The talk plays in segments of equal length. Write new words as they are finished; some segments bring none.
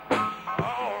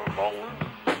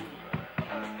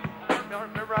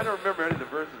I don't remember any of the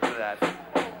verses of that.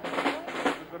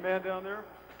 Is the man down there?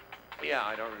 Yeah,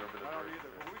 I don't remember the I don't verses. either,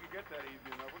 but we could get that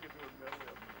easy enough. We could do it medley.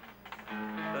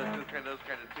 Those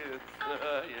kind of tunes.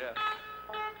 Yeah.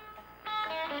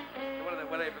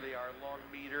 Whatever they are, long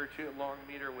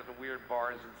meter with a weird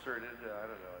bars inserted. I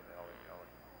don't know what the hell they call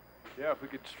it. Yeah, if we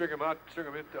could string them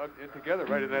in together,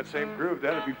 right in that same groove,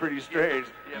 that'd be pretty strange.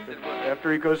 Yes, it would.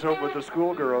 After he goes home with the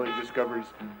schoolgirl, he discovers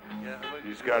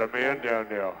he's got a man down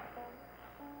now.